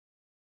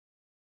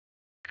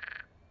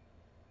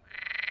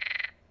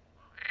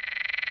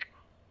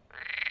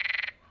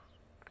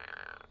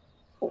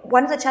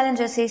one of the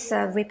challenges is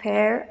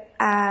repair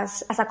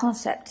as a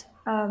concept,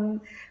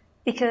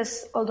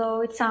 because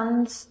although it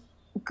sounds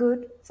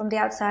good from the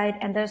outside,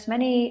 and there's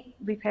many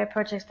repair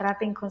projects that have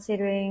been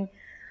considering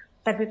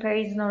that repair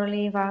is not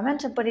only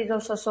environmental, but it's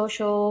also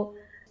social,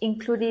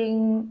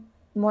 including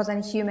more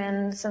than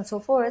humans and so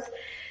forth.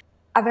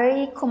 A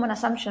very common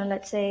assumption,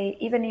 let's say,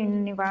 even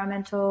in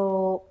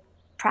environmental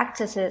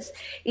practices,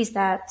 is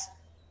that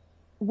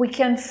we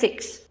can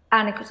fix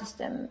an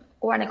ecosystem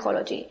or an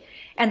ecology.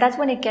 And that's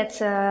when it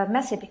gets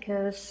messy,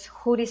 because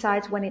who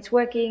decides when it's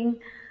working?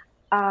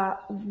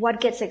 What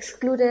gets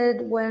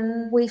excluded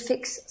when we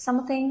fix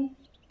something?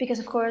 Because,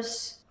 of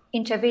course,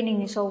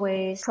 intervening is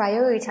always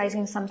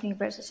prioritizing something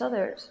versus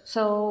others.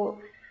 So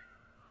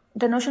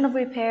the notion of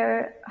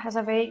repair has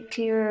a very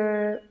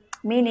clear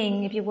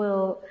meaning, if you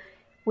will,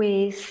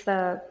 with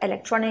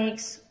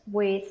electronics,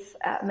 with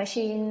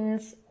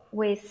machines,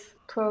 with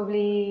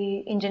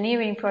probably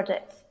engineering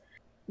projects.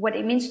 What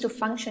it means to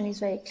function is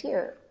very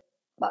clear.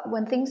 But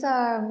when things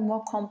are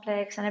more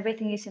complex and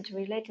everything is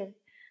interrelated,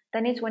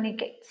 then it's when it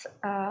gets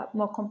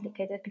more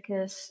complicated,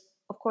 because,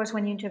 of course,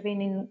 when you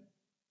intervene in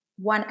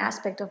one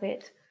aspect of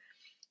it,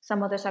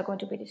 some others are going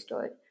to be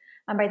destroyed.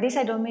 And by this,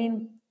 I don't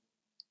mean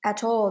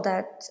at all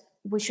that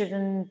we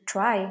shouldn't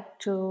try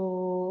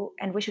to,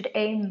 and we should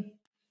aim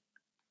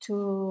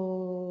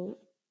to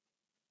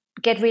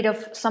get rid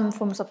of some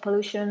forms of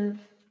pollution,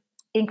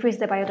 increase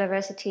the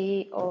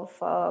biodiversity of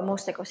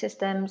most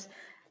ecosystems,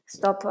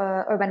 stop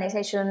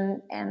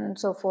urbanization, and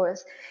so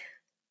forth.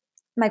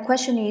 My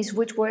question is,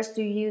 which words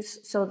do you use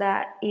so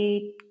that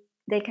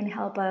they can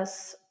help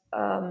us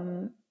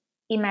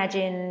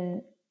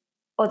imagine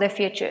other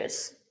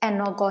futures and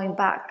not going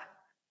back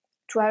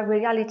to a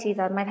reality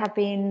that might have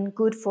been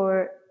good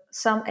for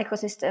some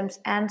ecosystems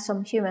and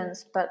some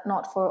humans, but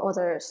not for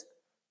others,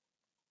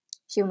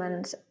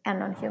 humans and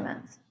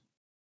non-humans.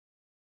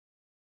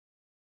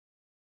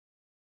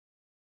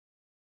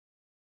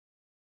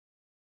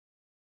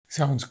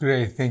 Sounds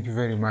great. Thank you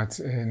very much,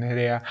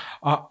 Nerea.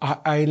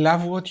 I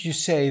love what you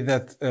say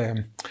that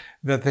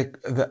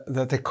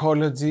that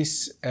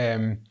ecologies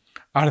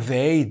are the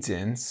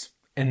agents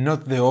and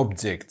not the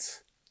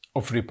objects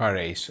of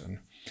reparation.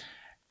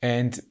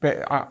 And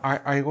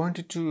I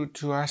wanted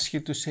to ask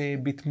you to say a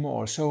bit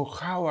more. So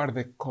how are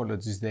the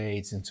ecologies the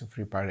agents of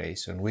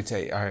reparation? Which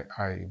I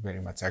very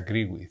much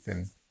agree with,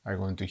 and I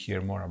want to hear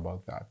more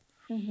about that.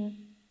 Mm-hmm.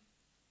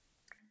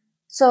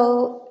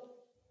 So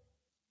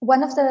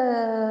one of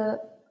the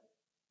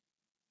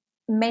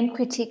main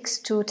critiques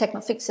to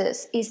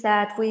technofixes is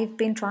that we've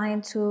been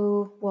trying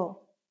to,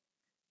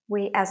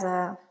 we as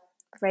a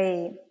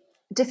very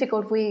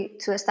difficult way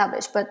to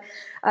establish, but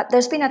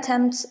there's been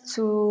attempts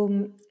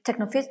through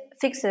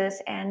technofixes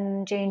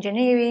and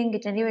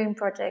engineering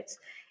projects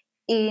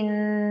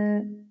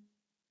in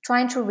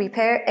trying to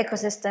repair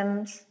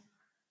ecosystems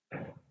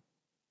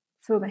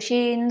through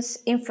machines,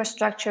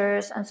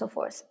 infrastructures, and so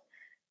forth.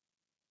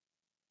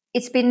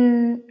 It's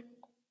been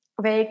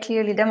very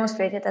clearly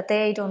demonstrated that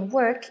they don't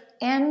work,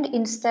 and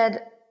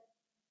instead,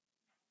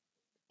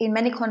 in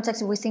many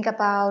contexts, if we think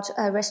about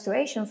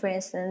restoration, for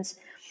instance,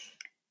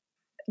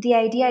 the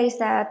idea is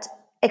that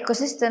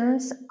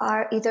ecosystems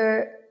are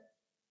either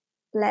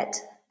let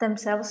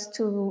themselves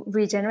to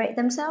regenerate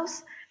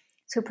themselves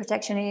through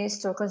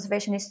protectionist or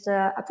conservationist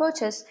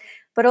approaches,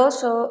 but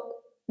also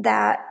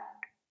that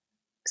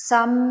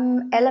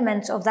some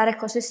elements of that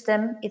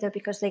ecosystem, either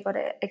because they got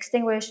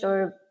extinguished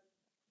or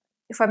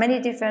for many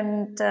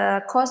different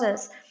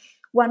causes,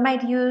 one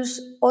might use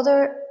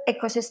other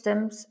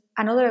ecosystems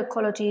and other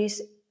ecologies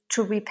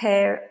to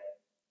repair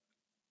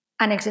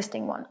an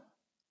existing one.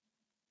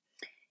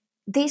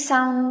 This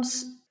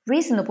sounds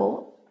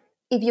reasonable,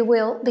 if you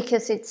will,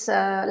 because it's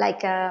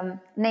like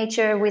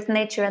nature with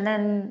nature, and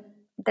then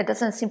there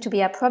doesn't seem to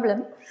be a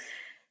problem.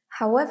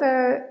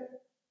 However,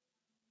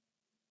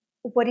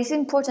 what is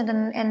important,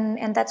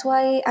 and that's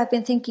why I've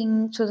been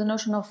thinking through the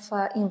notion of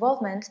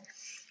involvement,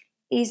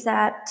 is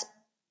that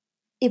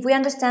if we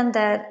understand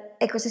that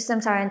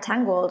ecosystems are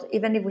entangled,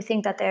 even if we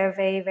think that they're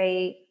very,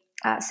 very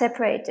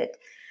separated,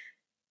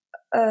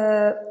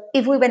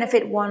 if we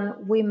benefit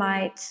one, we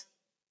might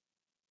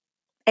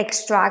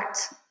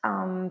extract,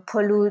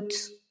 pollute,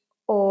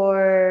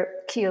 or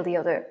kill the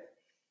other.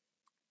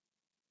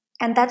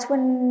 And that's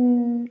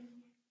when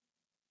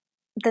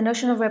the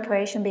notion of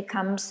reparation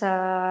becomes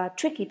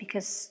tricky,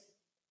 because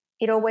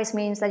it always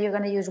means that you're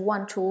going to use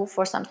one tool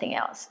for something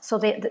else. So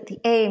the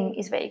aim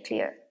is very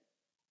clear.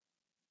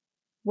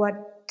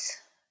 What,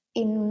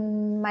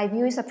 in my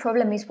view, is a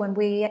problem is when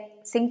we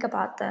think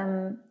about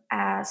them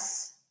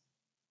as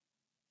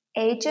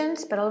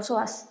agents, but also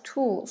as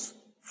tools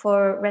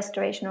for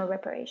restoration or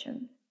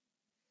reparation.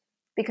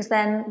 Because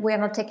then we are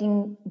not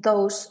taking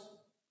those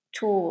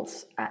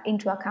tools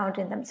into account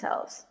in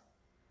themselves.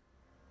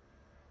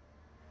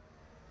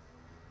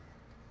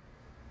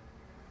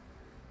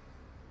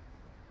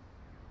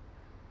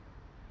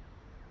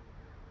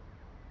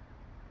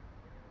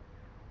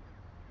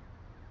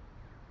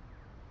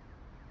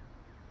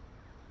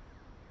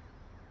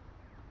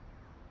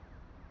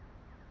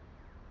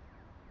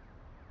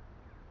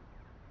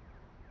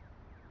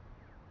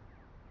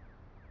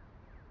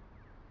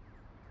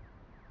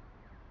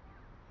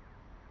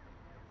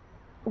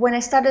 when I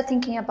started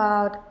thinking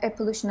about air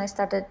pollution, I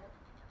started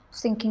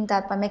thinking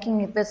that by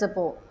making it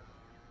visible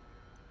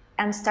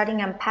and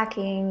starting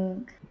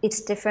unpacking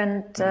its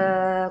different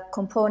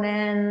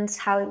components,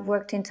 how it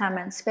worked in time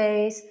and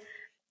space,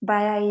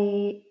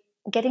 by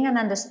getting an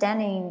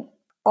understanding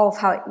of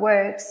how it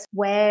works,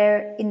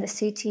 where in the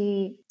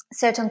city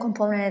certain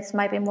components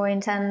might be more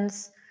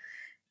intense,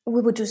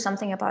 we would do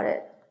something about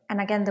it. And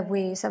again, the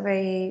we is a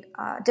very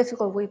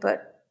difficult we,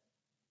 but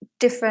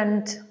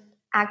different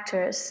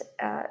actors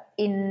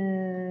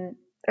in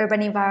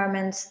urban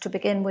environments to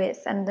begin with.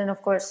 And then,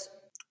 of course,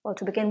 well,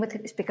 to begin with,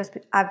 it's because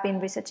I've been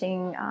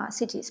researching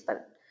cities,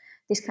 but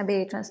this can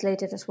be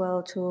translated as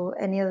well to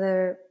any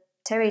other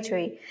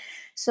territory.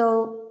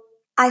 So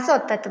I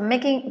thought that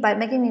by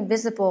making it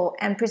visible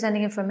and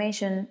presenting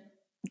information,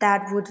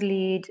 that would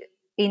lead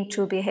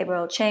into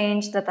behavioral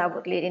change, that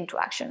would lead into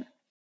action.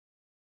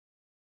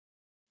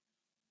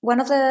 One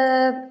of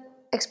the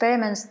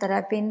experiments that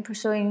I've been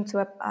pursuing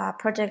through a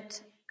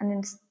project, an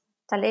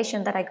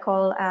installation that I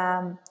call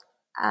a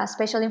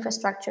spatial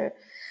infrastructure,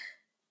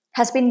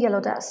 has been yellow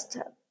dust.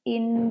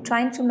 In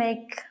trying to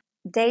make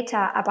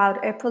data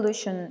about air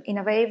pollution in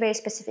a very, very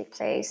specific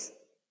place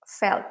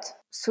felt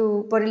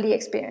through bodily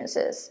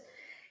experiences.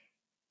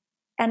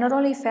 And not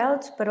only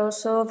felt, but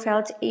also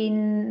felt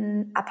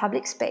in a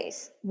public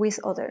space with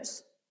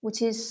others,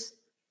 which is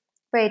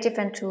very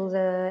different to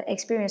the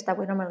experience that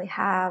we normally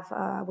have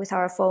with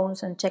our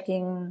phones and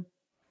checking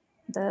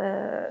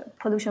the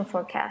pollution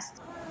forecast.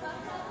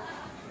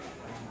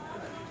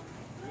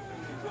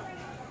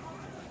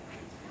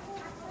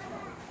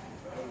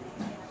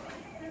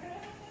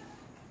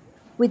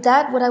 With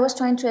that, what I was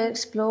trying to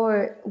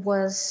explore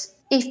was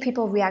if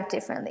people react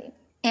differently.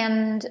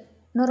 And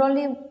not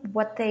only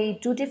what they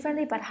do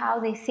differently, but how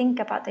they think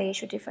about the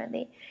issue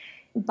differently.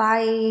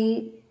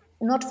 By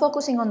not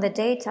focusing on the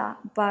data,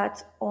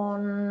 but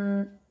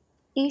on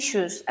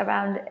issues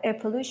around air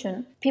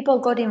pollution, people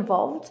got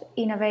involved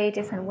in a very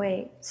different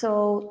way.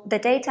 So the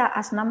data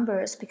as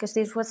numbers, because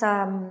this was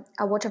a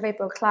water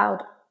vapor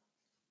cloud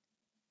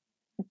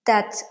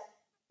that,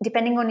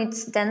 depending on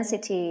its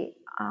density,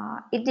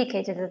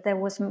 indicated that there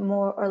was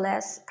more or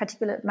less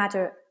particulate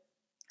matter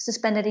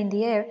suspended in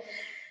the air,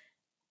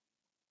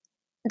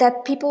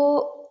 that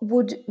people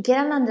would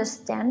get an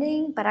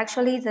understanding, but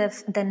actually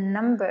the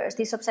numbers,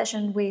 this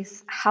obsession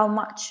with how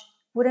much,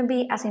 wouldn't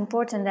be as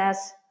important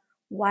as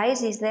why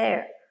is this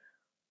there?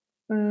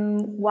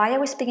 Why are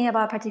we speaking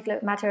about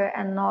particulate matter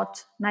and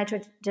not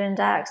nitrogen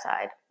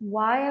dioxide?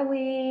 Why are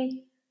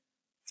we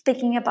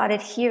speaking about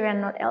it here and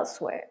not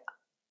elsewhere?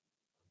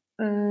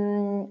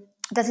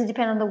 Does it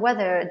depend on the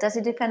weather? Does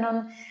it depend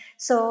on...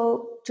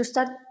 So to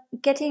start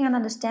getting an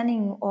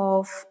understanding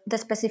of the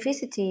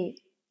specificity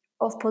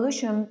of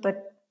pollution,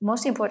 but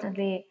most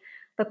importantly,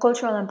 the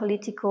cultural and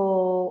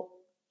political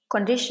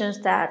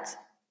conditions that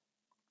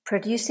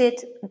produce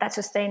it, that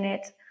sustain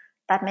it,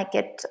 that make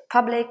it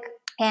public,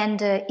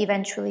 and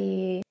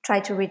eventually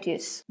try to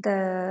reduce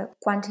the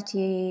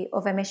quantity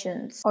of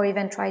emissions or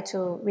even try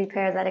to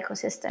repair that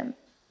ecosystem.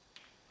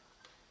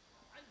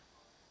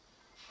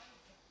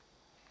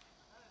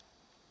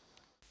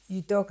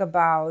 You talk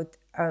about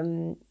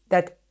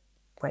that,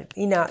 well,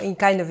 in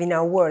kind of in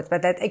our words,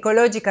 but that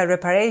ecological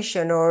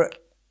reparation or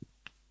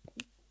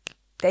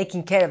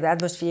taking care of the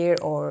atmosphere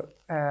or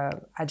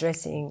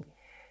addressing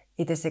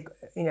it as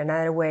in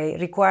another way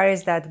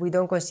requires that we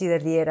don't consider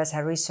the air as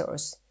a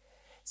resource.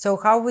 So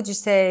how would you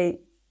say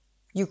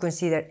you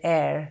consider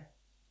air,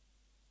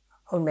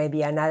 or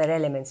maybe another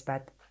elements,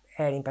 but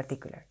air in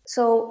particular?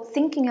 So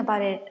thinking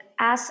about it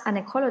as an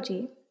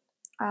ecology,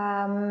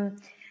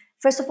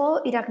 first of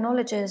all, it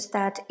acknowledges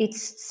that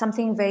it's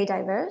something very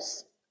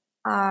diverse,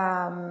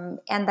 and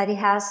that it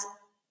has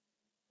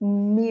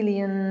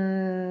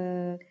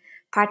million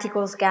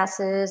particles,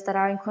 gases that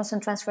are in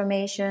constant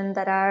transformation,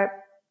 that are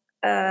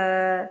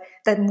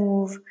that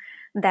move,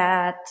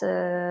 that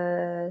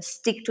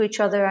stick to each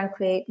other and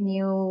create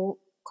new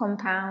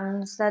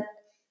compounds, that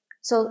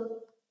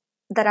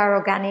are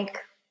organic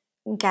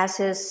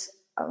gases,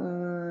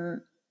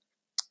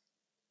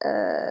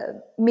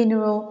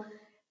 mineral.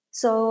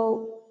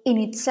 So in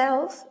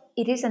itself,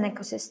 it is an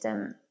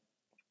ecosystem.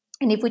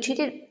 And if we treat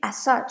it as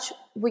such,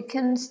 we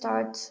can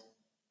start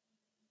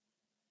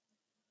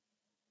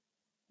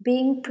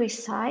being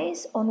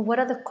precise on what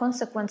are the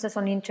consequences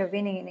on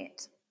intervening in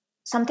it.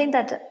 Something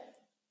that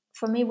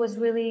for me was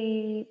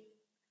really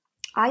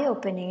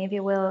eye-opening, if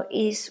you will,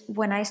 is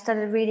when I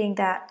started reading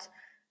that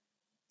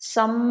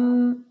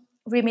some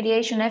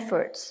remediation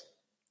efforts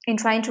in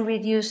trying to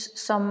reduce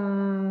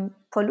some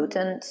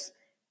pollutants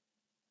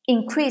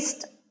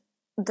increased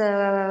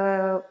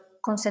the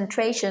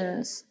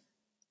concentrations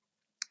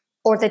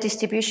or the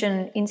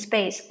distribution in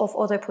space of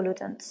other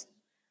pollutants.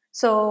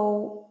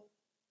 So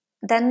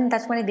then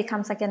that's when it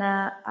becomes like an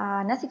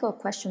ethical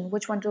question.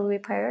 Which one do we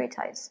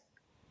prioritize?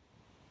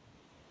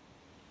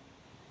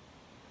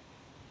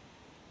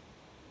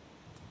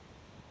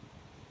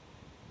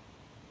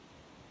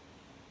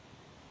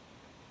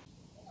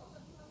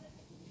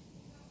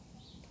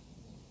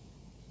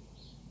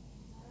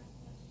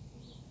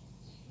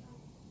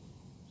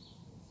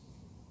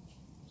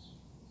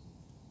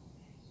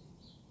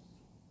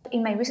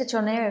 in my research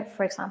on air,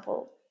 for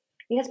example,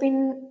 it has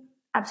been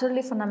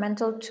absolutely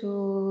fundamental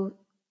to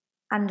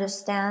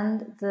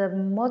understand the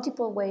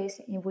multiple ways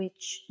in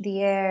which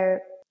the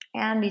air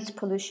and its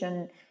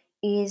pollution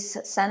is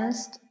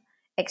sensed,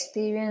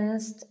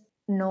 experienced,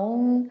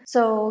 known.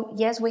 So,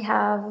 yes, we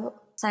have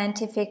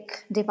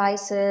scientific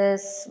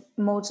devices,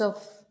 modes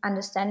of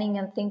understanding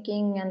and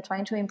thinking and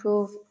trying to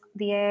improve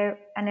the air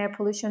and air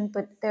pollution,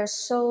 but they're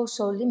so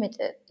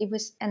limited.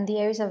 And the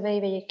air is a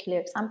very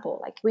clear example.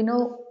 Like, we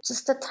know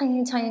just a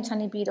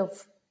tiny bit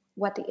of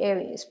what the air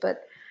is,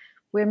 but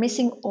we're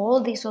missing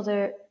all these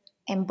other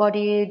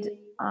embodied,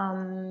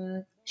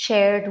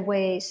 shared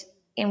ways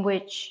in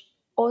which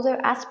other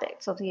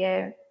aspects of the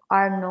air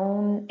are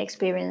known,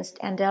 experienced,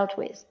 and dealt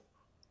with.